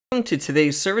Welcome to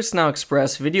today's ServiceNow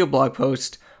Express video blog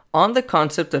post on the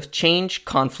concept of change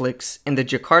conflicts in the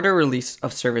Jakarta release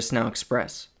of ServiceNow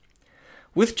Express.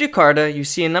 With Jakarta, you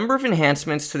see a number of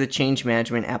enhancements to the change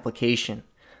management application,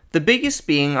 the biggest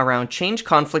being around change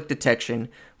conflict detection,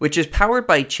 which is powered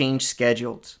by change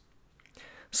schedules.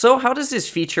 So how does this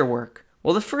feature work?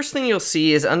 Well, the first thing you'll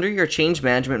see is under your change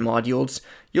management modules,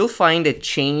 you'll find a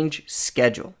change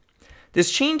schedule. This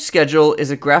change schedule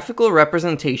is a graphical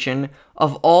representation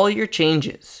of all your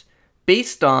changes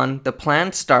based on the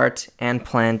planned start and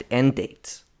planned end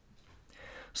dates.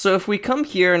 So if we come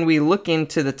here and we look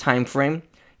into the time frame,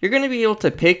 you're going to be able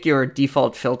to pick your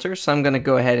default filter. So I'm going to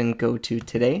go ahead and go to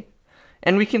today.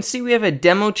 And we can see we have a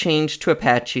demo change to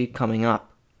Apache coming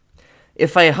up.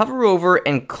 If I hover over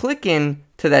and click in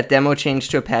to that demo change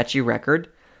to Apache record,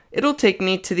 it'll take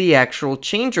me to the actual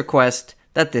change request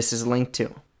that this is linked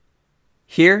to.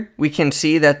 Here, we can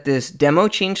see that this demo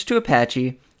change to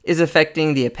Apache is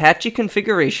affecting the Apache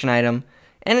configuration item,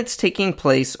 and it's taking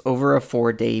place over a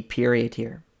 4-day period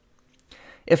here.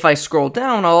 If I scroll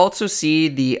down, I'll also see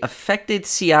the affected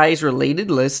CIs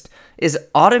related list is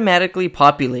automatically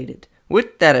populated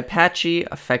with that Apache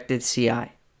affected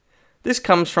CI. This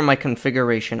comes from my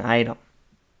configuration item.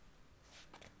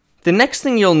 The next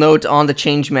thing you'll note on the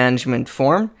change management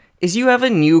form is you have a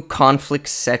new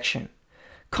conflicts section.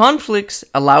 Conflicts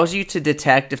allows you to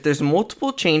detect if there's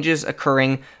multiple changes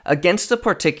occurring against a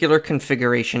particular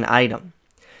configuration item.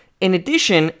 In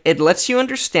addition, it lets you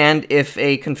understand if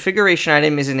a configuration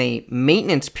item is in a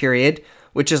maintenance period,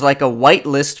 which is like a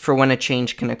whitelist for when a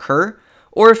change can occur,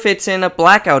 or if it's in a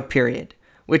blackout period,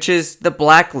 which is the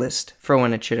blacklist for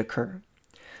when it should occur.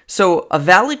 So a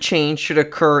valid change should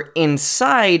occur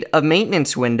inside a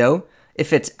maintenance window.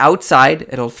 If it's outside,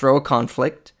 it'll throw a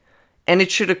conflict. And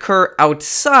it should occur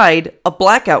outside a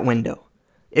blackout window.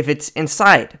 If it's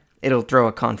inside, it'll throw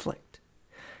a conflict.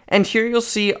 And here you'll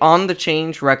see on the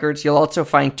change records, you'll also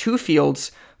find two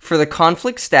fields for the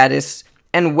conflict status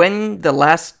and when the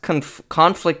last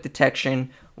conflict detection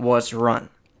was run.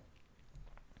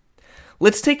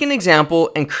 Let's take an example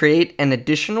and create an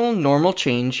additional normal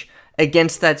change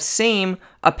against that same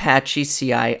Apache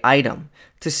CI item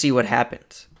to see what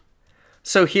happens.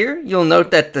 So here you'll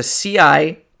note that the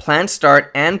CI, planned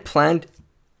start, and planned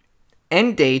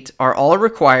end date are all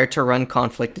required to run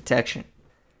conflict detection.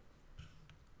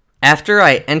 After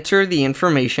I enter the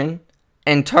information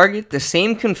and target the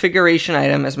same configuration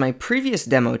item as my previous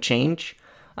demo change,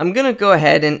 I'm going to go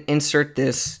ahead and insert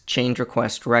this change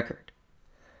request record.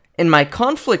 In my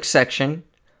conflict section,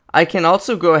 I can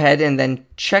also go ahead and then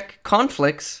check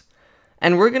conflicts,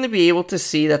 and we're going to be able to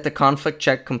see that the conflict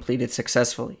check completed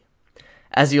successfully.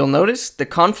 As you'll notice, the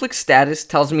conflict status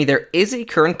tells me there is a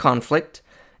current conflict,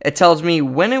 it tells me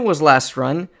when it was last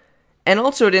run, and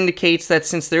also it indicates that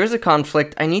since there is a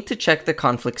conflict, I need to check the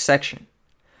conflict section.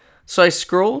 So I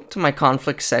scroll to my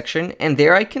conflict section, and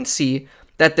there I can see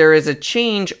that there is a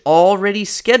change already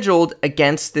scheduled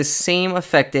against this same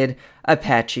affected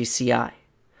Apache CI.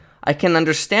 I can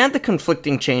understand the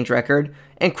conflicting change record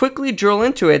and quickly drill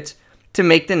into it to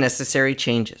make the necessary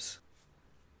changes.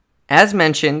 As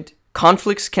mentioned,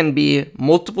 conflicts can be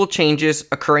multiple changes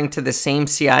occurring to the same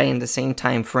CI in the same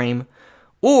time frame,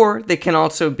 or they can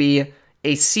also be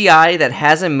a CI that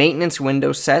has a maintenance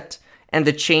window set and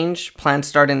the change, planned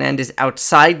start and end, is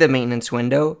outside the maintenance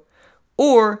window,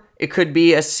 or it could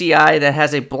be a CI that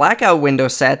has a blackout window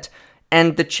set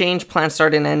and the change, planned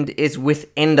start and end is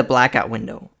within the blackout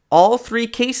window. All three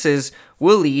cases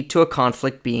will lead to a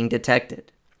conflict being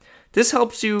detected. This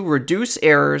helps you reduce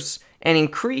errors and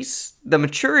increase the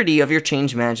maturity of your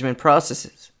change management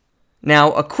processes.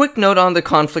 Now, a quick note on the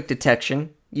conflict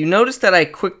detection. You notice that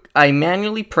I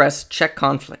manually press check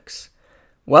conflicts.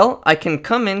 Well, I can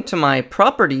come into my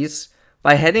properties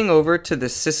by heading over to the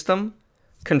system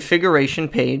configuration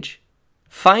page,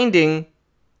 finding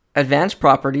advanced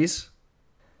properties,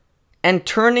 and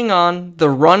turning on the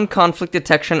run conflict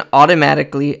detection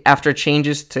automatically after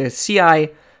changes to CI,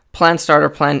 planned start or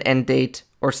planned end date,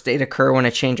 or state occur when a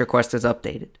change request is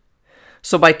updated.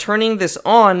 So by turning this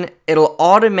on, it'll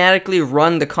automatically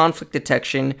run the conflict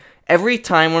detection every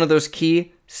time one of those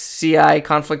key CI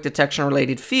conflict detection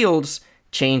related fields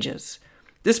changes.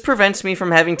 This prevents me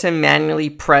from having to manually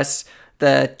press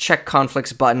the check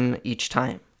conflicts button each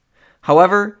time.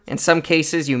 However, in some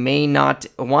cases, you may not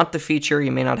want the feature,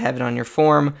 you may not have it on your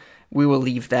form. We will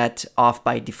leave that off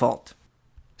by default.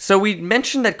 So we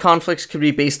mentioned that conflicts could be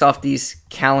based off these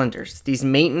calendars, these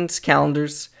maintenance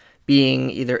calendars being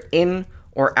either in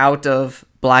or out of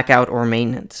blackout or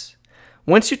maintenance.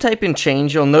 Once you type in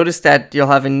change, you'll notice that you'll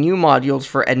have a new modules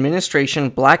for administration,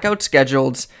 blackout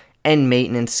schedules, and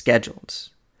maintenance schedules.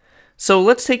 So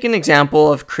let's take an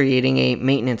example of creating a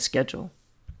maintenance schedule.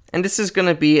 And this is going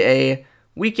to be a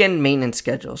weekend maintenance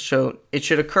schedule. So it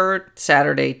should occur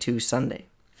Saturday to Sunday.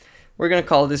 We're going to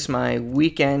call this my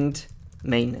weekend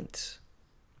maintenance.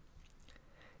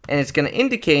 And it's going to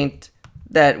indicate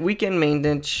that weekend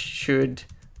maintenance should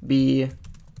be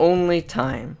only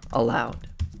time allowed.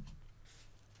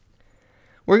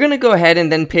 We're going to go ahead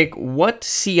and then pick what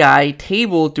CI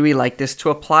table do we like this to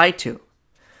apply to.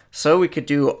 So we could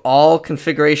do all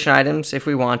configuration items if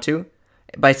we want to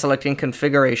by selecting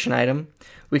configuration item.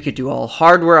 We could do all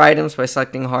hardware items by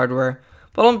selecting hardware,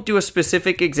 but I'll do a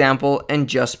specific example and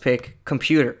just pick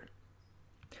computer.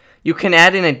 You can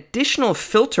add an additional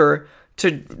filter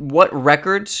to what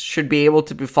records should be able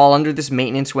to fall under this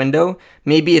maintenance window.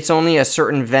 Maybe it's only a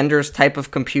certain vendor's type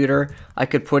of computer. I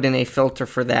could put in a filter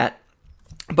for that.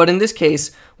 But in this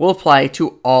case, we'll apply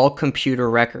to all computer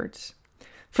records.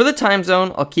 For the time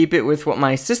zone, I'll keep it with what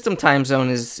my system time zone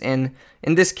is in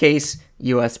this case,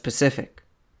 US Pacific.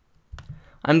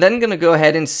 I'm then going to go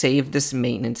ahead and save this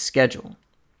maintenance schedule.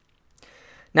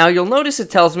 Now you'll notice it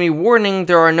tells me, warning,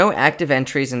 there are no active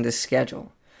entries in this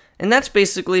schedule. And that's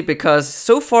basically because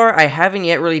so far I haven't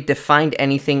yet really defined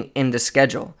anything in the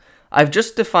schedule. I've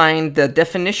just defined the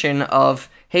definition of,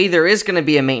 hey, there is going to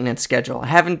be a maintenance schedule. I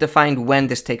haven't defined when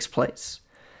this takes place.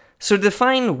 So to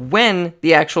define when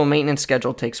the actual maintenance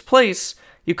schedule takes place,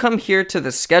 you come here to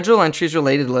the schedule entries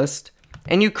related list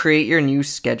and you create your new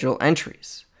schedule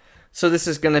entries. So this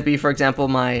is going to be, for example,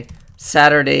 my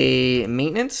Saturday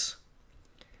maintenance.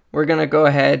 We're going to go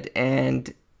ahead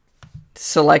and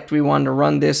select we want to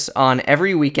run this on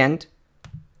every weekend,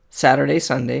 Saturday,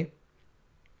 Sunday.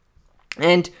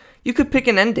 And you could pick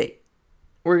an end date.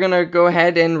 We're going to go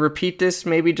ahead and repeat this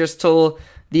maybe just till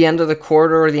the end of the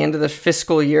quarter or the end of the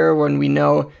fiscal year when we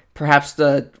know perhaps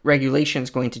the regulation is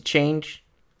going to change.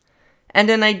 And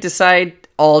then I decide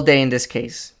all day in this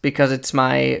case because it's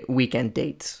my weekend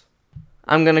dates.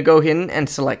 I'm going to go in and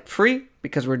select free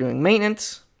because we're doing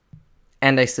maintenance,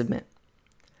 and I submit.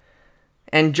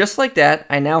 And just like that,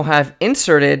 I now have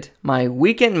inserted my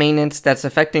weekend maintenance that's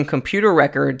affecting computer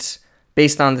records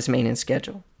based on this maintenance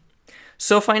schedule.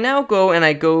 So if I now go and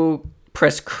I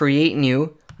press create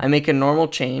new, I make a normal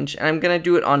change, and I'm going to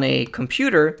do it on a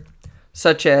computer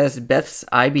such as Beth's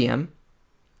IBM.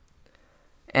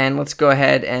 And let's go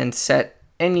ahead and set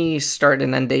any start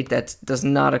and end date that does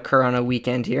not occur on a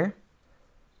weekend here.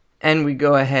 And we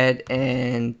go ahead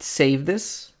and save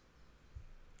this.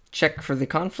 Check for the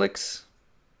conflicts.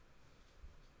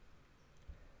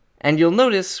 And you'll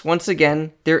notice, once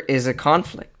again, there is a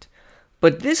conflict.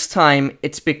 But this time,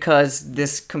 it's because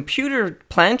this computer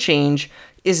plan change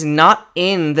is not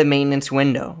in the maintenance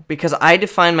window, because I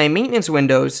define my maintenance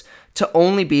windows to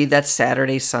only be that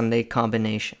Saturday-Sunday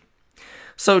combination.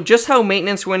 So just how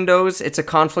maintenance windows, it's a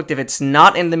conflict if it's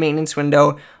not in the maintenance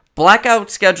window, blackout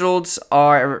schedules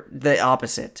are the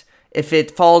opposite. If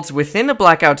it falls within a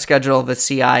blackout schedule of the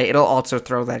CI, it'll also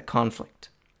throw that conflict.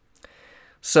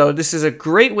 So this is a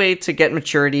great way to get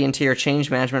maturity into your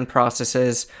change management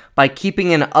processes by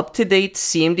keeping an up-to-date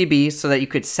CMDB so that you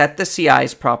could set the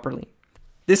CIs properly.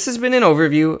 This has been an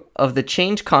overview of the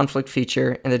change conflict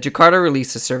feature in the Jakarta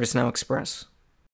release of ServiceNow Express.